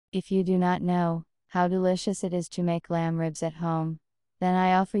If you do not know how delicious it is to make lamb ribs at home, then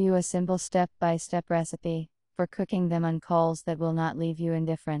I offer you a simple step-by-step recipe for cooking them on coals that will not leave you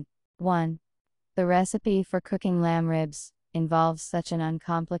indifferent. 1. The recipe for cooking lamb ribs involves such an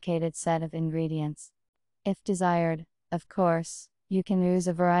uncomplicated set of ingredients. If desired, of course, you can use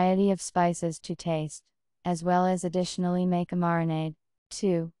a variety of spices to taste, as well as additionally make a marinade.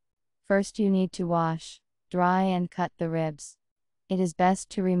 2. First you need to wash, dry and cut the ribs. It is best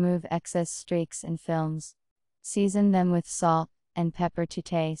to remove excess streaks and films. Season them with salt and pepper to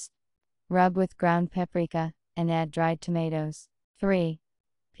taste. Rub with ground paprika, and add dried tomatoes. 3.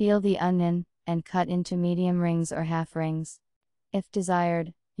 Peel the onion, and cut into medium rings or half rings. If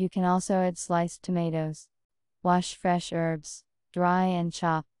desired, you can also add sliced tomatoes. Wash fresh herbs, dry and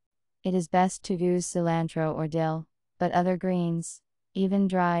chop. It is best to use cilantro or dill, but other greens, even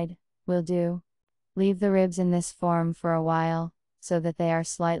dried, will do. Leave the ribs in this form for a while, so that they are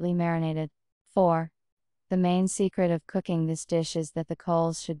slightly marinated. 4. The main secret of cooking this dish is that the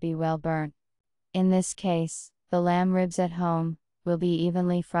coals should be well burnt. In this case, the lamb ribs at home will be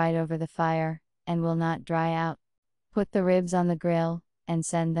evenly fried over the fire, and will not dry out. Put the ribs on the grill, and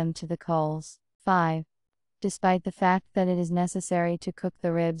send them to the coals. 5. Despite the fact that it is necessary to cook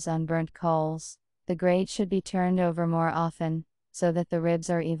the ribs on burnt coals, the grate should be turned over more often, so that the ribs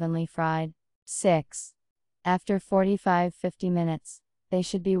are evenly fried. 6. After 45-50 minutes, they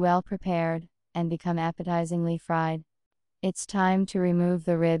should be well prepared, and become appetizingly fried. It's time to remove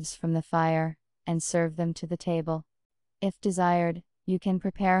the ribs from the fire, and serve them to the table. If desired, you can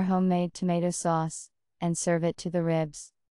prepare homemade tomato sauce, and serve it to the ribs.